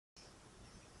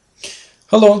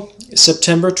Hello,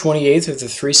 September 28th of the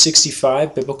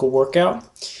 365 Biblical Workout,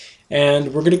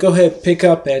 and we're going to go ahead and pick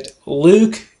up at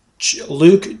Luke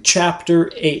chapter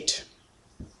 8.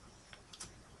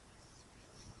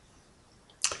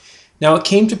 Now it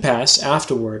came to pass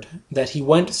afterward that he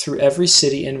went through every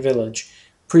city and village,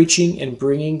 preaching and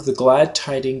bringing the glad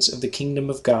tidings of the kingdom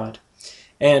of God.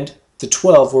 And the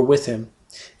 12 were with him.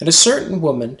 And a certain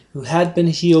woman who had been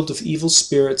healed of evil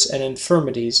spirits and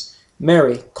infirmities,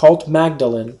 Mary, called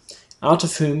Magdalene, out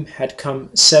of whom had come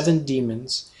 7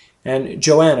 demons, and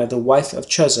Joanna, the wife of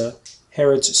Chuza,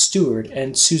 Herod's steward,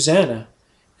 and Susanna,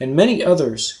 and many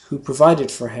others who provided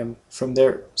for him from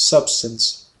their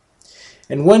substance.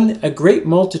 And when a great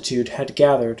multitude had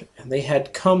gathered, and they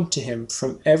had come to him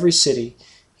from every city,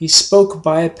 he spoke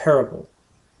by a parable.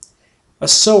 A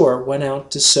sower went out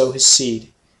to sow his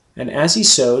seed, and as he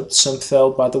sowed, some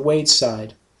fell by the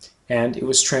wayside, and it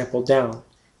was trampled down,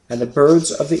 and the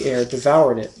birds of the air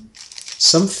devoured it.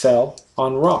 Some fell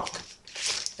on rock,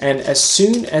 and as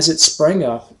soon as it sprang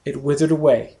up, it withered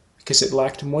away, because it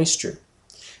lacked moisture.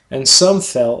 And some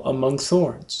fell among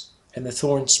thorns, and the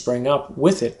thorns sprang up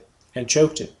with it and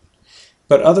choked it.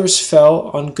 But others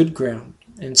fell on good ground,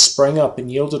 and sprang up and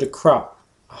yielded a crop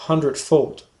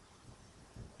 100-fold.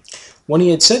 When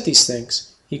he had said these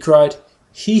things, he cried,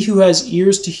 "He who has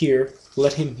ears to hear,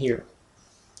 let him hear."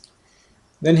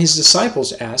 Then his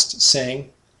disciples asked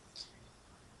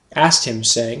him,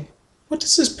 saying, "What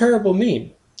does this parable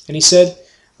mean?" And he said,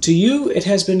 "To you it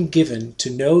has been given to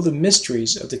know the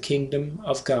mysteries of the kingdom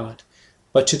of God,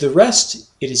 but to the rest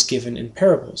it is given in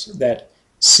parables, that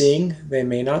seeing they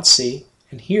may not see,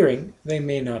 and hearing they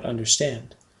may not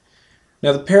understand.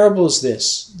 Now the parable is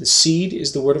this: the seed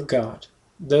is the word of God.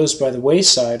 Those by the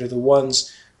wayside are the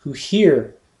ones who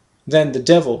hear, then the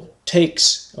devil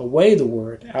takes away the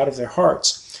word out of their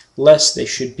hearts, lest they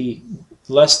should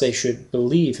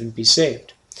believe and be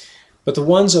saved. But the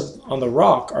ones on the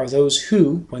rock are those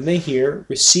who, when they hear,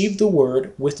 receive the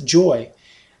word with joy,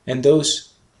 and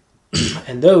those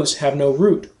have no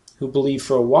root, who believe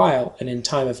for a while, and in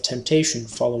time of temptation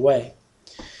fall away.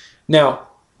 Now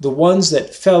the ones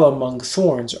that fell among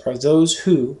thorns are those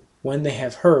who, when they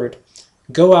have heard,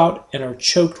 go out and are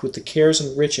choked with the cares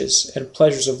and riches and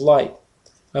pleasures of life,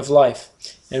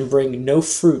 and bring no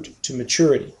fruit to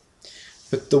maturity.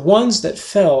 But the ones that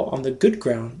fell on the good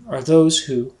ground are those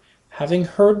who, having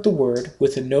heard the word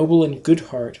with a noble and good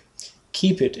heart,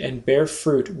 keep it and bear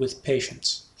fruit with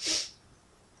patience.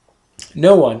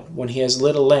 No one, when he has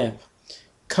lit a lamp,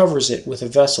 covers it with a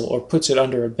vessel or puts it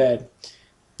under a bed,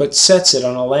 but sets it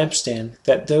on a lampstand,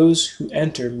 that those who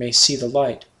enter may see the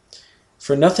light.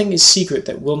 For nothing is secret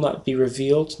that will not be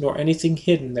revealed, nor anything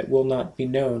hidden that will not be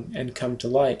known and come to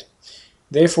light.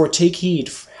 Therefore take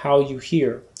heed how you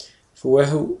hear, for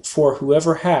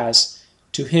whoever has,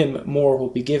 to him more will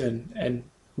be given, and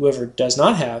whoever does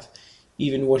not have,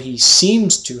 even what he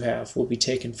seems to have will be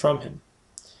taken from him."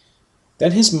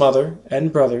 Then his mother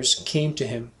and brothers came to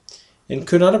him, and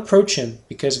could not approach him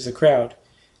because of the crowd.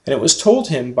 And it was told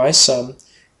him by some,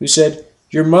 who said,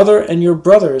 "Your mother and your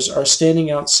brothers are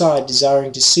standing outside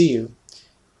desiring to see you."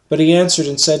 But he answered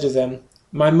and said to them,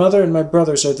 "My mother and my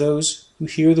brothers are those who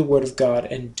hear the word of God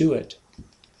and do it."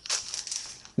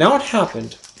 Now it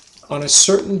happened on a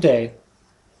certain day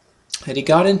that he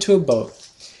got into a boat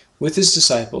with his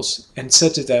disciples, and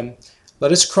said to them,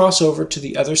 "Let us cross over to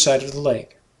the other side of the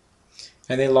lake."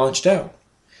 And they launched out.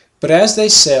 But as they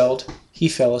sailed, he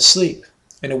fell asleep,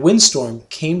 and a windstorm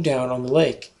came down on the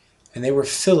lake, and they were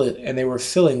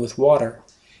filling with water,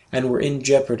 and were in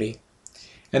jeopardy.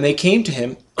 And they came to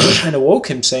him and awoke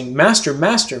him, saying, "Master,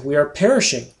 Master, we are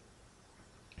perishing."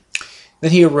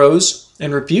 Then he arose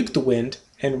and rebuked the wind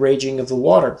and raging of the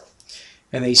water,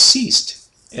 and they ceased,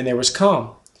 and there was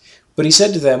calm. But he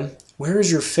said to them, "Where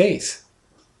is your faith?"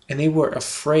 And they were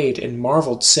afraid and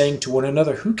marveled, saying to one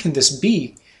another, "Who can this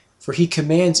be? For he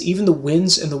commands even the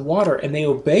winds and the water, and they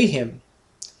obey him."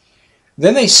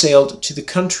 Then they sailed to the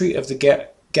country of the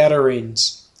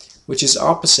Gadarenes, which is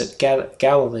opposite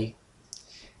Galilee.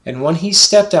 And when he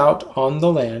stepped out on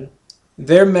the land,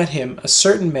 there met him a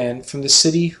certain man from the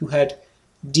city who had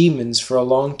demons for a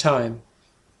long time,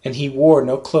 and he wore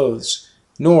no clothes,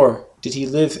 nor did he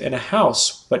live in a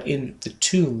house, but in the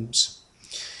tombs.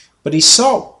 But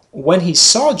when he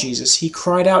saw Jesus, he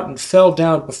cried out and fell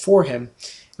down before him,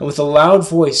 and with a loud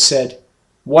voice said,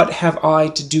 "What have I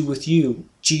to do with you,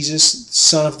 Jesus,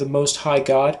 Son of the Most High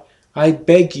God? I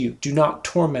beg you, do not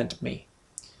torment me."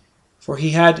 For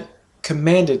he had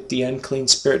commanded the unclean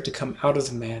spirit to come out of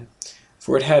the man,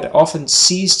 for it had often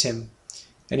seized him,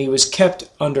 and he was kept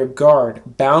under guard,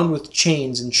 bound with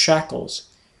chains and shackles.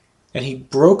 and he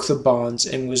broke the bonds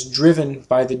and was driven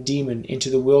by the demon into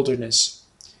the wilderness.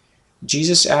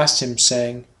 Jesus asked him,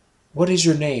 saying, "What is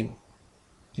your name?"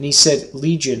 And he said,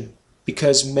 "Legion,"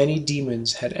 because many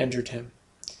demons had entered him.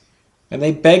 And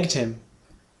they begged him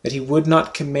that he would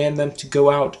not command them to go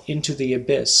out into the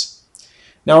abyss.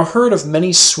 Now a herd of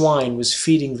many swine was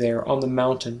feeding there on the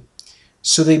mountain.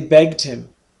 So they begged him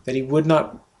that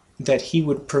he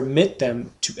would permit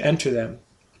them to enter them.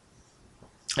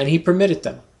 And he permitted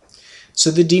them. So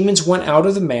the demons went out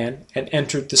of the man and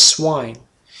entered the swine.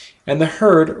 And the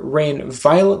herd ran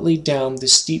violently down the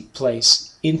steep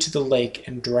place into the lake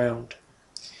and drowned.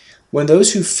 When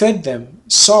those who fed them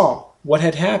saw what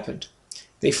had happened,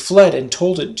 they fled and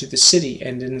told it to the city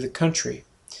and in the country.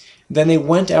 Then they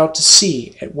went out to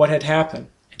see at what had happened,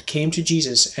 and came to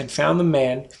Jesus, and found the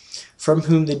man from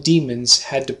whom the demons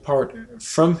had departed,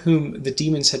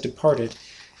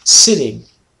 sitting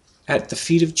at the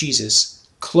feet of Jesus,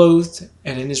 clothed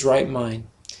and in his right mind,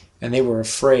 and they were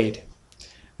afraid.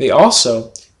 They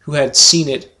also, who had seen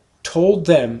it, told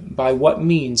them by what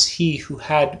means he who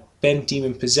had been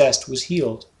demon-possessed was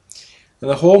healed. And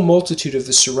the whole multitude of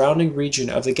the surrounding region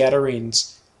of the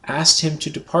Gadarenes asked him to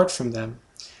depart from them,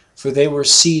 for they were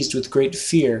seized with great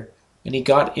fear, and he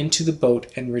got into the boat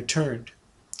and returned.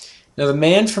 Now the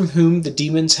man from whom the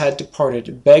demons had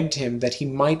departed begged him that he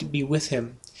might be with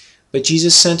him. But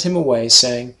Jesus sent him away,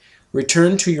 saying,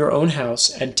 "Return to your own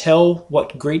house, and tell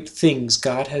what great things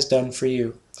God has done for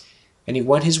you." And he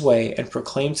went his way, and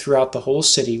proclaimed throughout the whole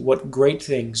city what great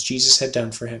things Jesus had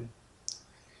done for him.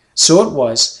 So it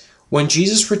was, when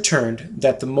Jesus returned,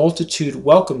 that the multitude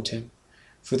welcomed him,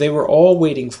 for they were all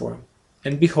waiting for him.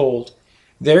 And behold,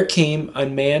 there came a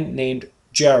man named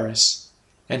Jairus,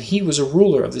 and he was a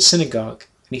ruler of the synagogue.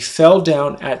 And he fell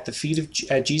down at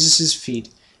Jesus' feet,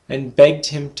 and begged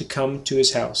him to come to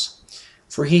his house.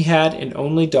 For he had an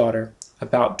only daughter,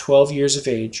 about 12 years of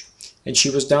age, and she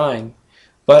was dying.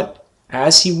 But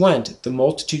as he went, the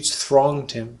multitudes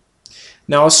thronged him.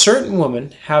 Now a certain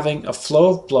woman, having a flow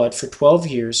of blood for 12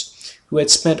 years, who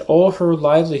had spent all her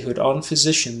livelihood on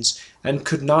physicians, and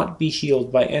could not be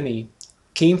healed by any,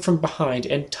 came from behind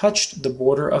and touched the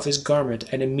border of his garment,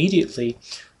 and immediately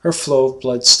her flow of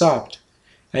blood stopped.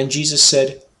 And Jesus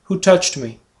said, "Who touched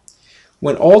me?"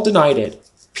 When all denied it,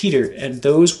 Peter and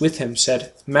those with him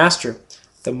said, "Master,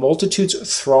 the multitudes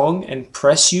throng and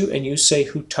press you, and you say,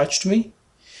 'Who touched me?'"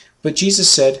 But Jesus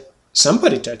said,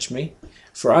 "Somebody touched me,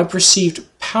 for I perceived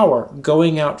power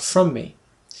going out from me."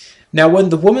 Now when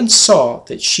the woman saw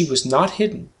that she was not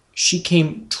hidden, she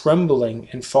came trembling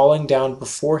and falling down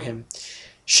before him.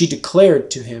 She declared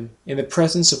to him in the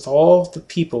presence of all the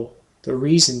people the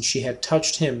reason she had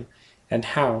touched him, and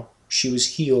how she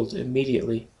was healed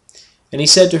immediately. And he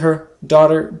said to her,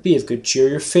 "Daughter, be of good cheer,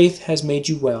 your faith has made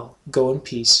you well. Go in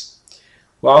peace."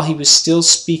 While he was still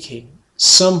speaking,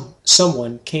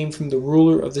 someone came from the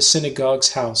ruler of the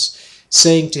synagogue's house,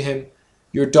 saying to him,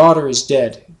 "Your daughter is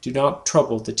dead. Do not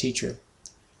trouble the teacher."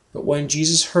 But when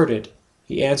Jesus heard it,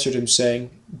 he answered him,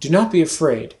 saying, "Do not be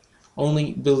afraid,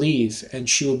 only believe, and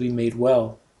she will be made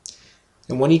well."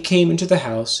 And when he came into the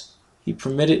house, he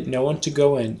permitted no one to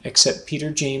go in except Peter,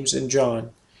 James, and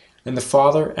John, and the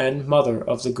father and mother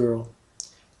of the girl.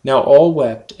 Now all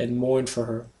wept and mourned for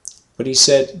her. But he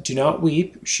said, "Do not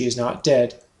weep, she is not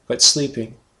dead, but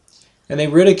sleeping." And they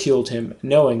ridiculed him,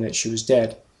 knowing that she was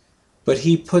dead. But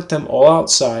he put them all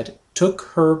outside, took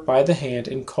her by the hand,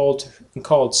 and called,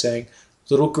 saying,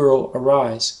 "Little girl,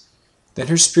 arise." Then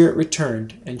her spirit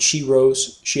returned, and she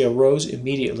arose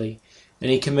immediately,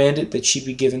 and he commanded that she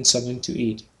be given something to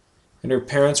eat. And her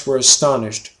parents were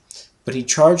astonished, but he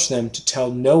charged them to tell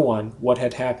no one what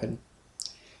had happened.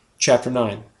 Chapter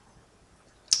 9.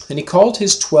 Then he called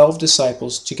his 12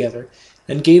 disciples together,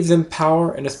 and gave them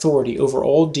power and authority over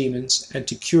all demons, and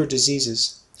to cure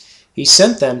diseases. He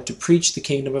sent them to preach the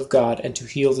kingdom of God, and to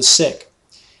heal the sick.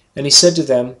 And he said to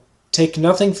them, "Take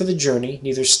nothing for the journey,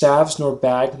 neither staves, nor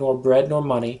bag, nor bread, nor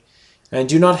money, and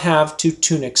do not have 2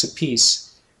 tunics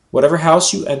apiece. Whatever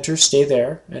house you enter, stay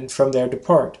there, and from there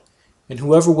depart. And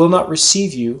whoever will not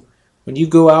receive you, when you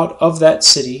go out of that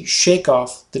city, shake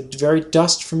off the very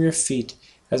dust from your feet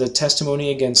as a testimony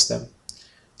against them."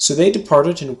 So they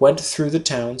departed and went through the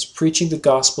towns, preaching the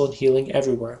gospel and healing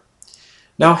everywhere.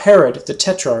 Now Herod the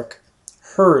Tetrarch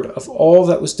heard of all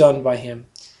that was done by him,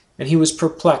 and he was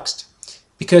perplexed,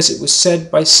 because it was said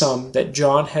by some that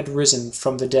John had risen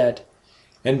from the dead,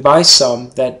 and by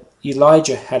some that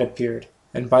Elijah had appeared,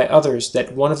 and by others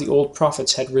that one of the old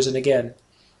prophets had risen again.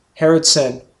 Herod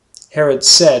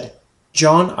said,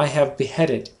 "John I have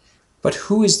beheaded, but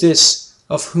who is this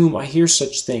of whom I hear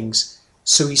such things?"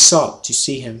 So he sought to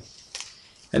see him.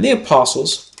 And the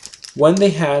apostles, when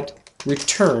they had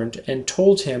returned and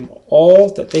told him all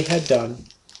that they had done,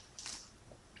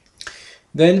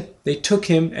 then they took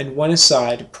him and went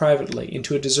aside privately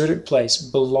into a deserted place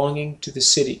belonging to a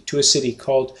city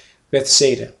called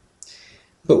Bethsaida.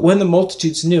 But when the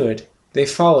multitudes knew it, they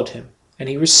followed him, and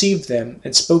he received them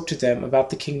and spoke to them about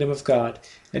the kingdom of God,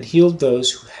 and healed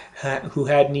those who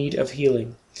had need of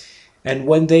healing. And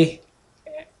when the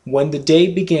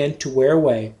day began to wear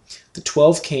away, the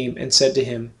 12 came and said to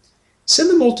him, "Send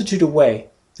the multitude away,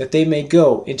 that they may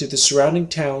go into the surrounding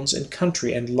towns and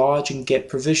country and lodge and get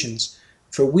provisions,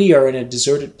 for we are in a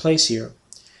deserted place here."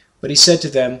 But he said to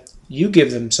them, "You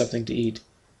give them something to eat."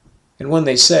 And when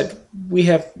they said, "We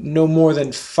have no more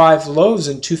than 5 loaves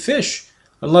and 2 fish,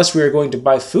 unless we are going to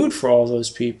buy food for all these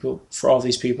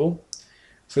people,"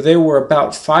 for there were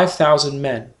about 5,000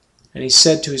 men. And he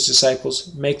said to his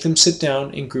disciples, "Make them sit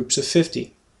down in groups of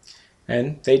 50.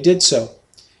 And they did so,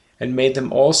 and made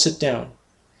them all sit down.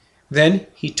 Then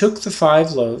he took the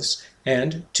 5 loaves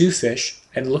and 2 fish,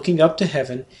 and looking up to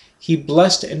heaven, he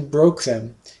blessed and broke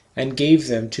them, and gave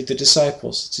them to the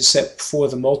disciples to set before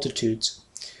the multitudes.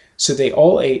 So they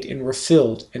all ate and were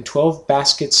filled, and 12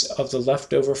 baskets of the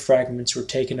leftover fragments were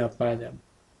taken up by them.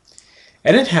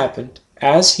 And it happened,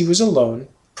 as he was alone,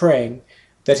 praying,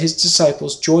 that his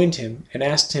disciples joined him and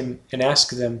asked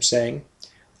them, saying,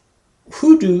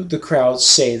 "Who do the crowds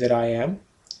say that I am?"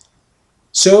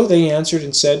 So they answered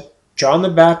and said, "John the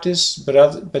Baptist,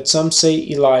 but some say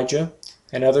Elijah,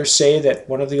 and others say that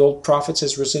one of the old prophets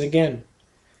has risen again."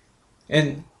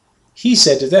 And he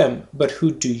said to them, "But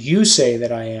who do you say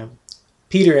that I am?"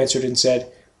 Peter answered and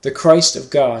said, "The Christ of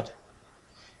God."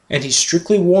 And he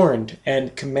strictly warned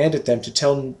and commanded them to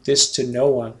tell this to no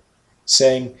one,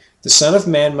 saying, "The Son of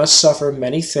Man must suffer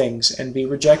many things, and be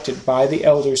rejected by the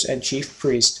elders and chief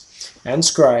priests and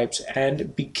scribes,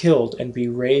 and be killed, and be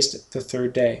raised the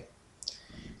 3rd day."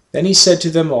 Then he said to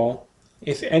them all,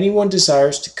 "If anyone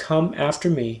desires to come after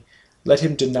me, let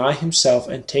him deny himself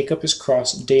and take up his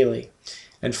cross daily,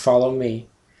 and follow me.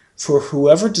 For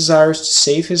whoever desires to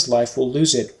save his life will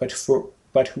lose it,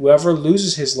 but whoever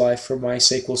loses his life for my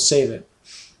sake will save it.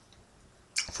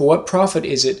 For what profit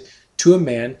is it to a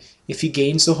man if he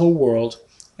gains the whole world,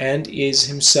 and is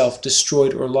himself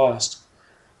destroyed or lost?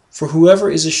 For whoever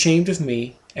is ashamed of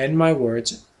me and my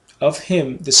words, of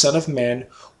him the Son of Man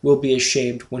will be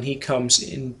ashamed when he comes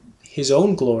in his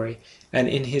own glory, and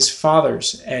in his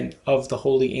Father's, and of the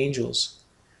holy angels.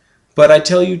 But I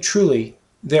tell you truly,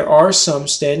 there are some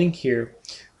standing here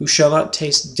who shall not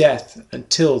taste death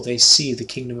until they see the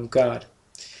kingdom of God."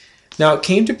 Now it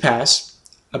came to pass,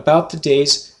 about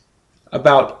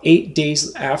 8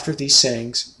 days after these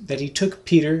sayings, that he took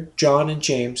Peter, John, and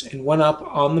James, and went up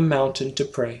on the mountain to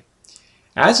pray.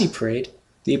 As he prayed,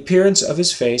 the appearance of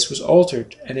his face was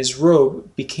altered, and his robe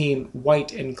became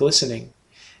white and glistening.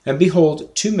 And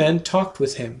behold, 2 men talked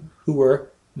with him, who were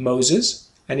Moses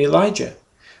and Elijah,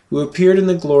 who appeared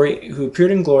in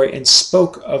glory and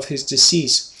spoke of his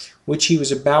decease, which he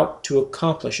was about to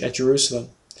accomplish at Jerusalem.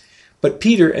 But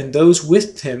Peter and those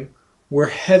with him were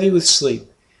heavy with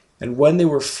sleep, and when they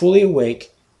were fully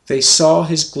awake, they saw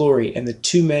his glory and the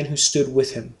 2 men who stood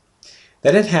with him.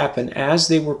 That had happened as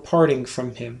they were parting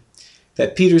from him,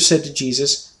 that Peter said to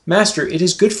Jesus, "Master, it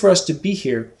is good for us to be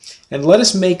here, and let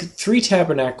us make 3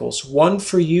 tabernacles, one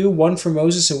for you, one for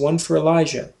Moses, and one for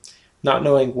Elijah," not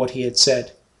knowing what he had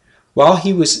said. While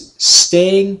he was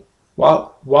saying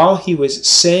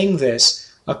this,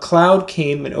 a cloud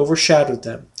came and overshadowed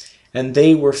them, and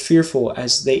they were fearful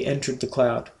as they entered the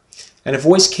cloud. And a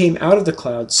voice came out of the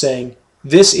cloud, saying,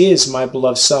 "This is my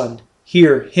beloved Son,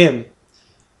 hear him."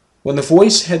 When the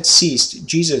voice had ceased,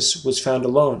 Jesus was found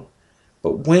alone.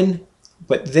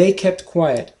 But they kept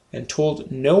quiet, and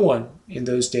told no one in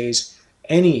those days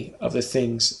any of the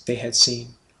things they had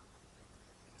seen.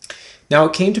 Now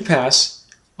it came to pass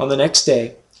on the next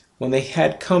day, when they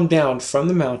had come down from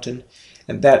the mountain,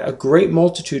 and that a great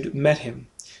multitude met him.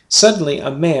 Suddenly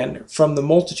a man from the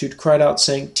multitude cried out,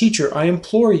 saying, "Teacher, I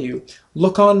implore you,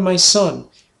 look on my son,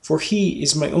 for he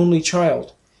is my only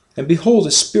child. And behold,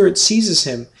 a spirit seizes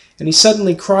him, and he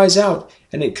suddenly cries out,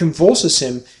 and it convulses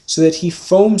him, so that he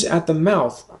foams at the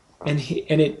mouth, and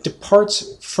it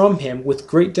departs from him with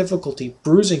great difficulty,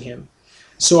 bruising him.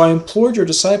 So I implored your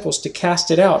disciples to cast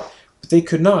it out, but they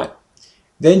could not."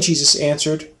 Then Jesus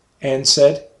answered and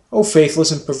said, "O faithless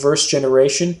and perverse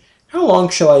generation, how long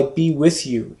shall I be with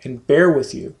you and bear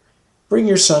with you? Bring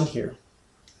your son here."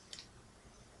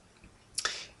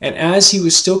 And as he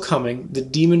was still coming, the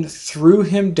demon threw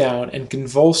him down and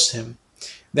convulsed him.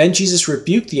 Then Jesus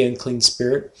rebuked the unclean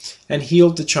spirit, and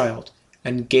healed the child,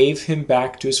 and gave him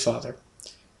back to his father.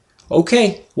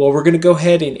 Okay, well, we're going to go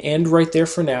ahead and end right there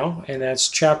for now, and that's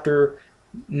chapter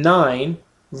 9,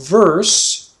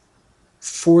 verse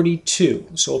 42.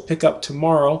 So we'll pick up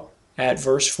tomorrow at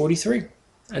verse 43.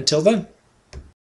 Until then.